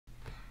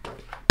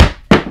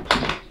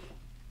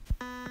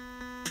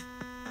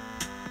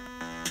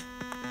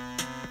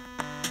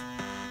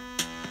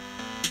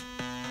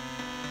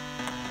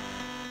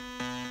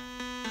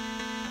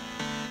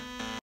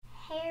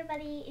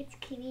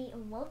it's Kiwi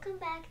and welcome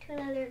back to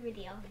another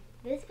video.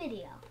 This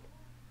video,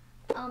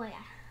 oh my god,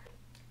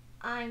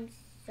 I'm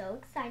so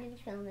excited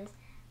to film this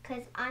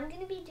because I'm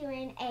going to be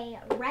doing a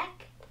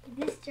Wreck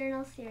This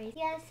Journal series.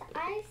 Yes,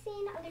 I've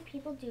seen other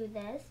people do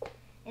this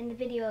and the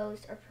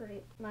videos are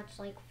pretty much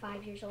like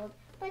 5 years old,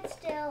 but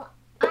still,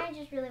 I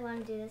just really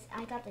want to do this.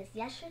 I got this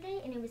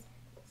yesterday and it was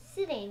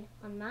sitting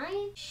on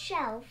my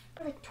shelf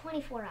for like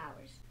 24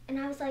 hours and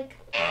I was like,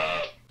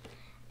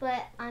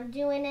 but I'm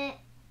doing it.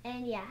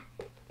 And yeah,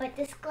 but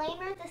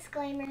disclaimer,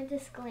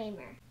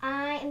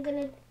 I am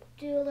gonna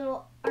do a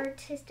little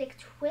artistic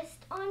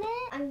twist on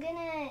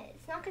it.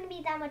 It's not gonna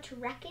be that much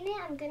wrecking it.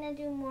 I'm gonna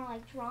do more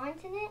like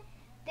drawings in it.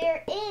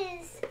 There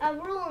is a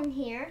rule in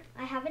here.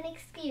 I have an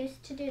excuse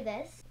to do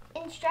this.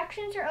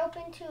 Instructions are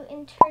open to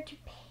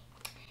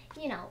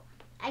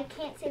I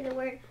can't say the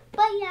word,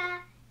 but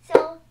yeah,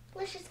 so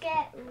let's just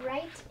get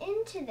right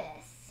into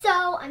this.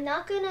 So I'm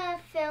not gonna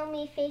film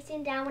me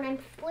facing down when I'm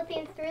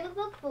flipping through the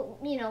book, but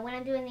when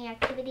I'm doing the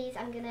activities,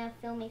 I'm gonna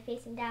film me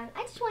facing down.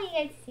 I just want you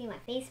guys to see my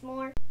face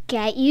more.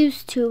 Get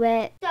used to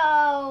it.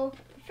 So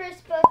the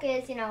first book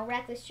is,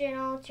 Wreck This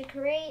Journal. To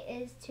create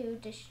is to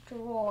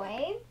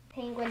destroy.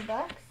 Penguin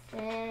books.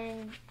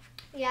 And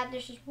yeah,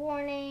 there's just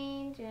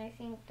warnings, and I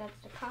think that's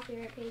the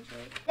copyright pages.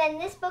 Then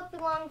this book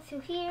belongs to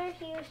here.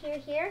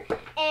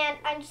 And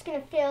I'm just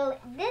gonna fill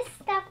this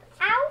stuff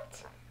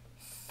out.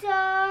 So,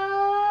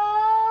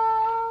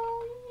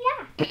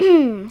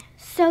 yeah.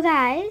 So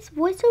guys,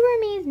 voiceover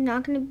me is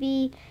not going to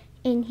be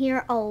in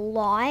here a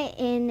lot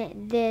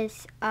in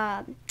this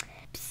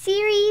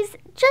series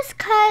just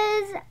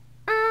because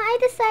I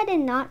decided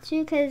not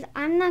to, because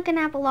I'm not going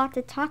to have a lot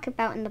to talk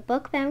about in the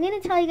book, but I'm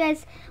going to tell you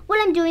guys what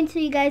I'm doing so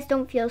you guys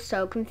don't feel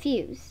so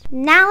confused.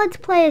 Now let's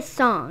play a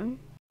song.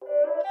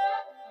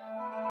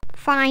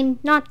 Fine,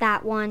 not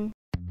that one.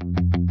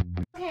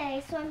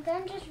 Okay, so I'm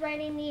done just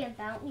writing the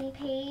About Me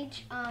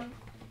page.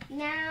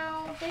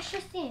 Now, there's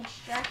just the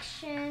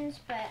instructions,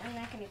 but I'm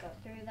not going to go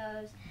through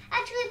those.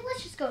 Actually,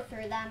 let's just go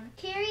through them.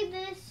 Carry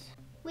this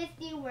with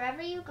you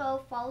wherever you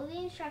go. Follow the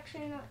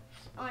instructions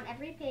on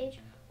every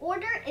page.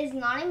 Order is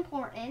not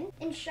important.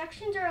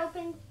 Instructions are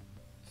open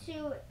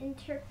to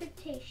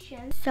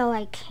interpretation. So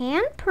I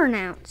can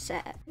pronounce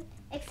it.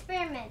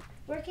 Experiment.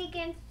 Work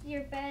against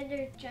your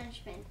better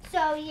judgment.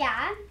 So,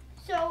 yeah.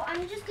 So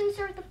I'm just going to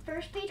start with the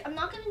first page. I'm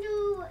not going to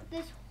do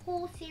this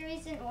whole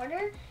series in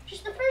order.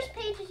 Just the first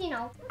page is,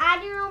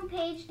 add your own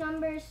page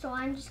numbers. So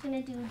I'm just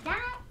going to do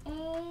that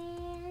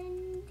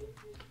and...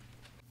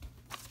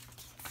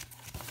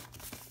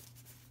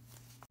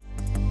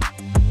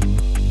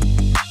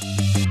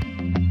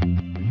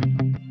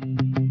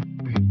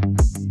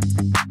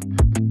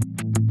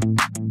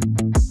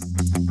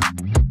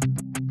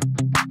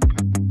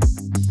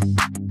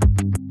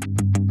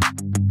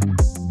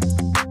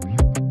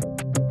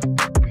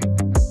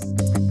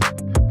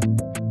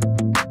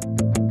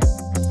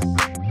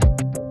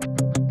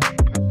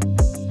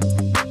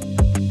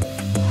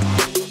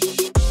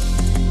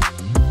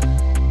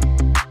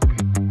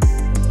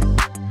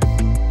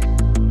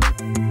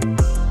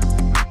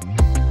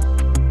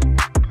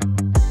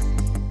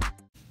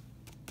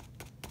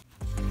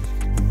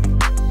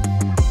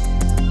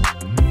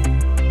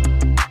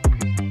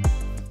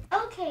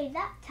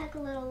 that took a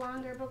little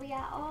longer, but we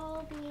got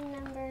all the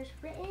numbers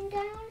written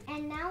down.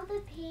 And now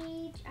the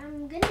page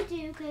I'm gonna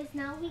do, because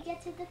now we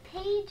get to the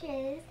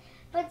pages,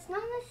 but it's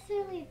not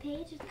necessarily a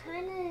page, it's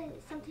kind of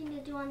something to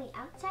do on the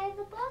outside of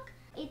the book.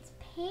 It's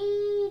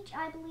page,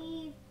 I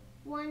believe,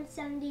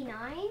 179.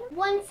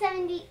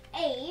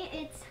 178,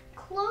 it's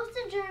close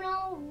the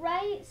journal,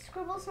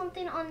 scribble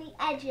something on the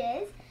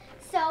edges.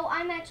 So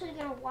I'm actually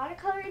gonna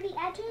watercolor the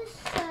edges,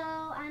 so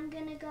I'm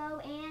gonna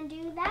go and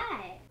do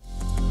that.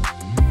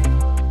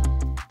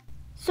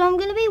 So I'm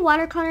going to be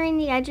watercoloring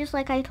the edges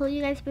like I told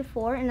you guys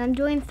before, and I'm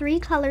doing 3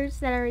 colors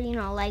that are,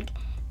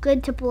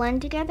 good to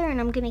blend together, and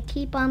I'm going to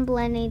keep on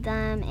blending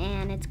them,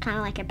 and it's kind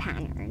of like a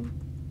pattern.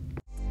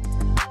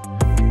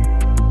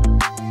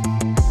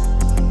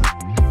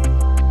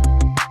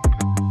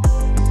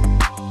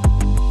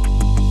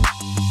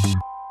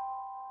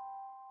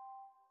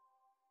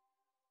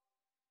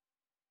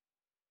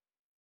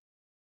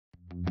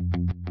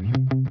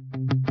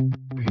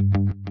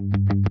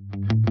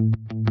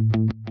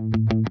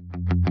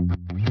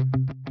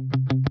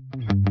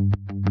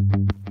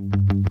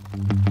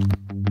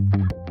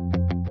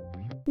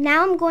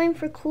 Now I'm going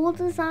for cool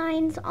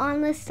designs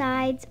on the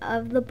sides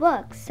of the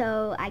book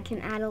so I can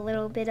add a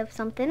little bit of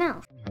something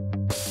else.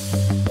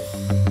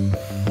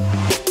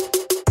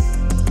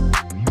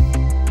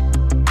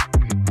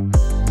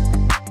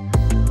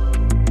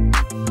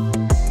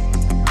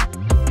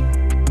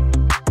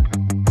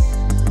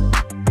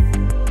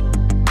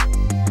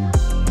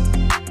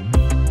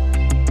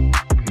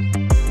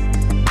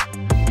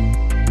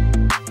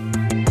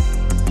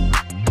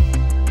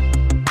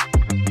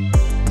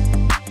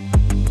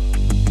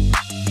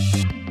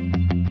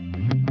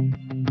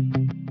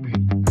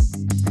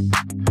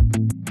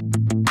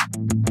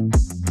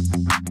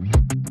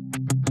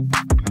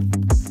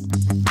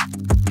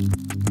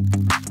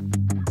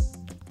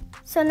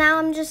 So now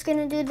I'm just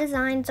gonna do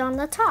designs on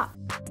the top.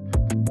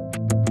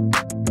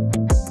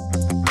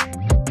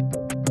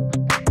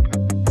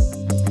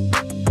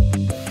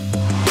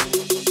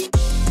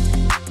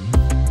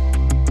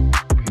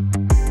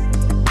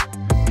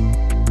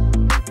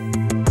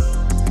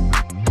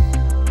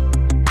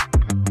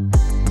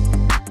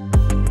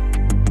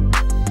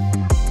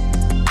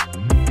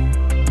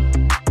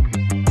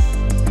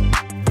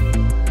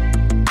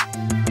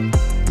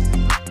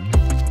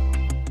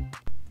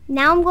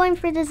 Now I'm going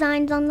for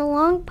designs on the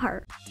long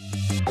part.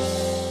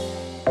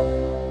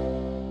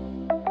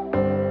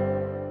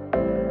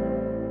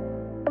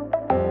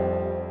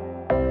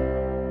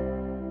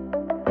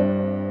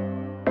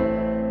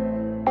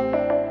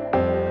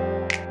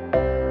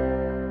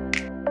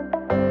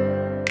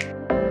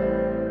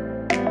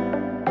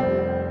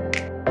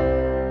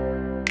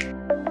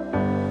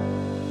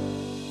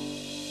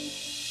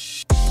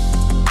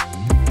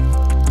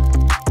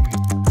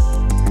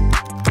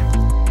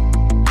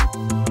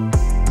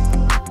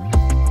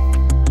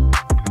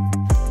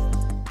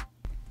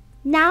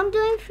 Now I'm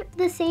doing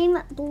the same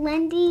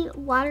blendy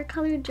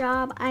watercolor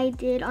job I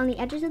did on the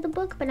edges of the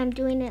book, but I'm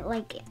doing it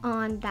like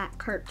on that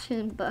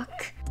cartoon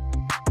book.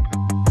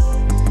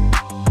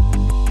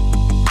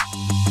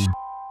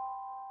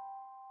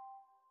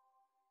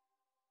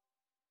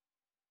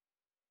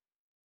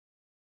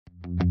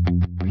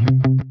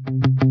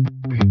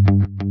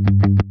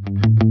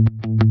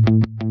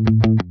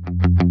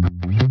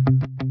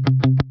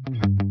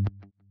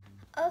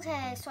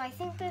 Okay, so I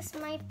think this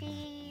might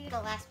be the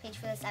last page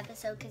for this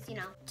episode because, you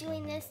know,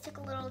 doing this took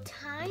a little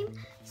time.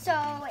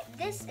 So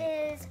this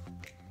is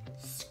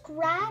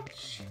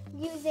scratch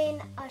using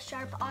a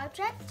sharp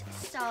object.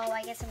 So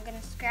I guess I'm going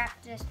to scratch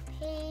this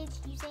page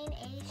using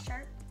a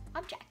sharp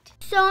object.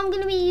 So I'm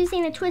going to be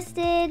using a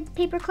twisted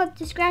paper clip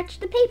to scratch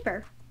the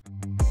paper.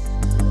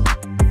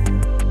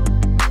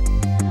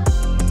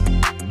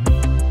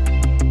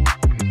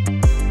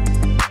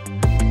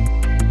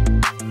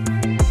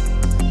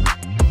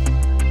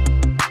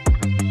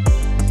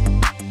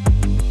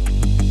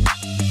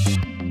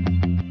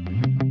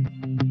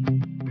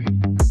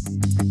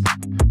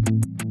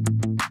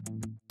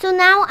 So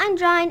now I'm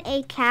drawing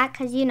a cat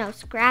because, you know,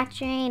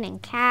 scratching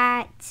and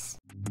cats.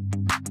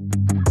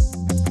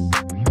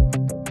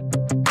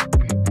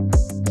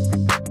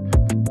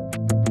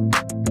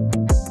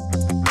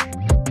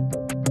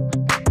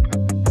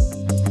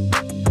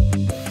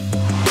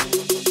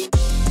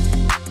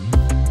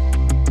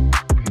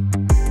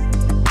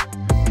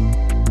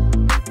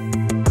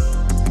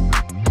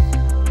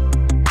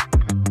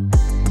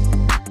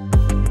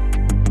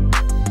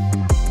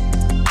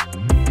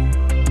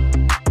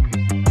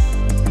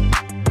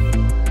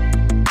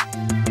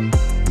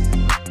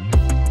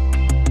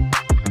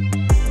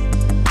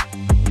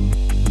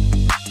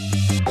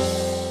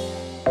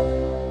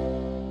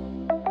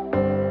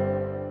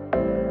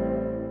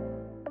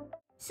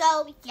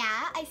 So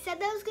yeah, I said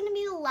that was gonna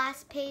be the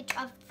last page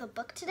of the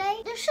book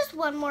today. There's just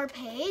one more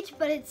page,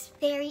 but it's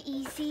very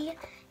easy.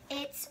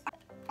 It's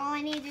all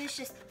I need to do is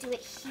just do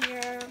it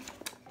here.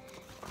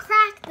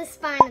 Crack the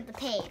spine of the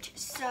page.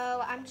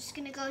 So I'm just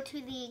gonna go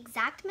to the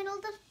exact middle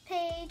of the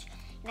page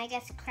and I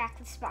guess crack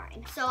the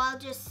spine. So I'll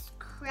just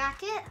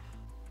crack it.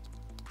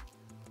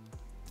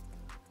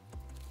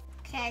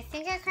 Okay, I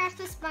think I cracked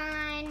the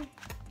spine.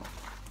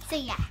 So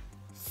yeah.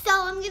 So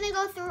I'm gonna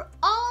go through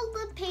all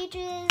the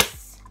pages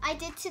I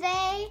did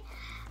today.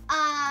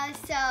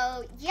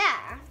 So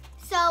yeah.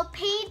 So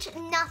page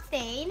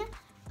nothing.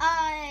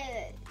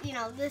 You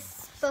know,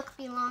 this book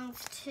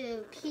belongs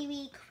to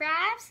Kiwi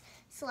Crafts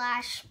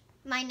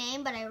 / my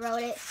name, but I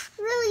wrote it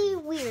really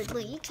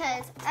weirdly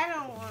because I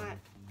don't want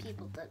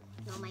people to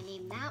know my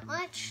name that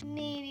much.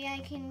 Maybe I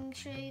can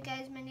show you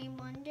guys my name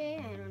one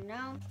day, I don't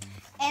know.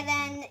 And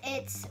then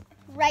it's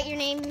write your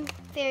name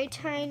very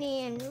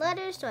tiny in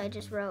letters, so I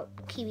just wrote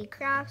Kiwi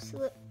Crafts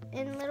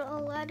in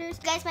little letters.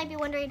 You guys might be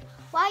wondering,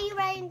 why are you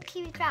writing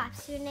Kiwi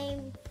Crafts? Your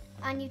name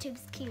on YouTube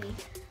is Kiwi.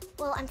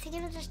 Well, I'm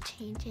thinking of just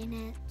changing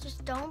it.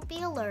 Just don't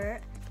be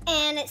alert.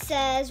 And it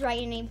says write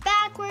your name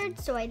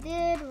backwards, so I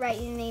did. Write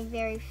your name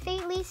very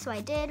faintly, so I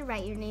did.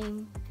 Write your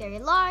name very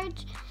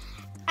large.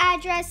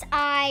 Address,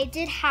 I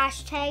did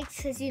hashtags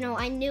because, you know,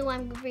 I knew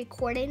I'm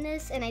recording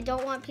this and I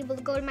don't want people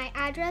to go to my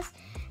address.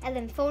 And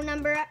then phone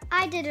number,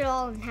 I did it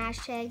all in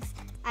hashtags.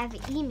 I have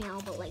an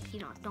email, but like, you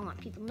know, don't want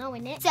people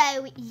knowing it.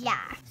 So yeah,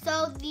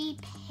 so the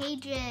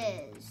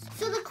pages.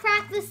 So the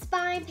crack the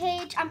spine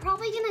page, I'm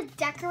probably gonna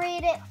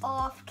decorate it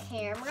off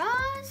camera.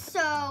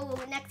 So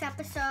next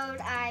episode,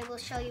 I will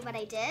show you what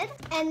I did.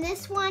 And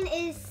this one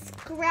is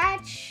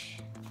scratch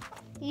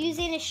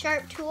using a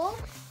sharp tool.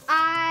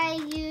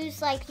 I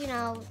use like, you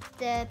know,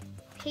 the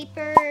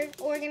paper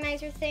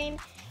organizer thing.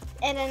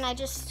 And then I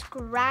just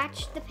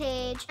scratched the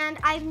page. And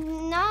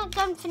I'm not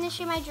done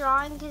finishing my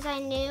drawing because I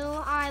knew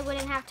I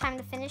wouldn't have time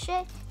to finish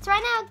it. So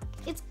right now,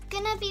 it's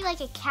gonna be like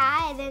a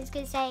cat and then it's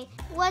gonna say,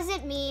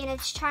 wasn't me, and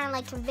it's trying to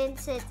like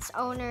convince its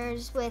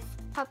owners with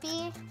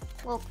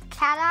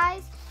cat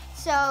eyes.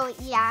 So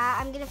yeah,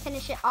 I'm gonna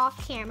finish it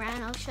off camera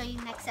and I'll show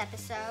you next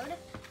episode.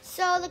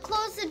 So to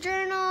close the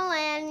journal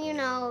and, you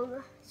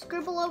know,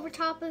 scribble over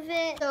top of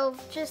it. So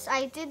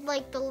I did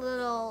like the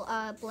little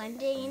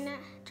blending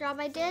job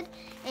I did.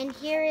 And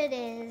here it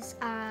is.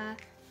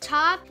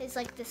 Top is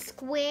like the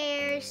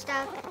square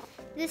stuff.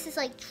 This is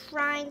like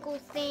triangle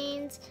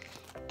things.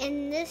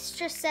 And this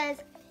just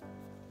says,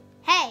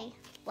 hey,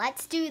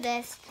 let's do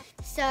this.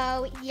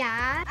 So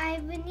yeah, I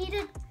would need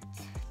to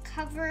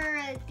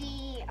cover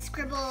the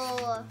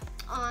scribble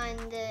on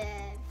the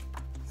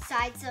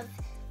sides of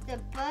the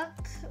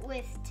book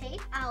with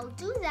tape. I'll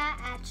do that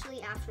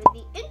actually after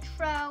the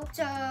intro.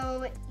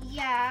 So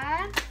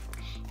yeah,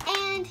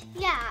 and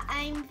yeah,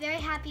 I'm very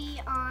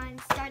happy on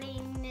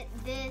starting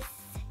this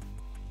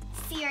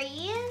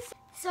series.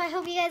 So I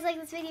hope you guys like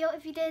this video.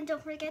 If you did,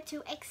 don't forget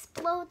to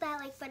explode that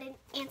like button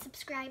and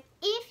subscribe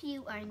if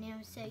you are new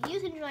so you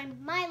can join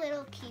my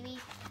little kiwi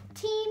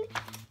team.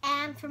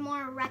 And for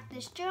more Wreck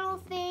This Journal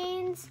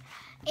things,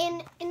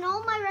 in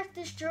all my Wreck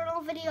This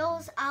Journal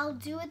videos, I'll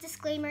do a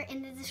disclaimer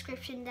in the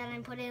description that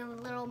I'm putting a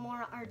little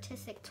more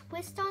artistic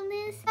twist on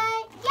this.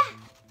 But yeah,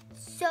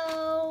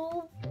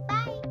 so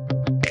bye.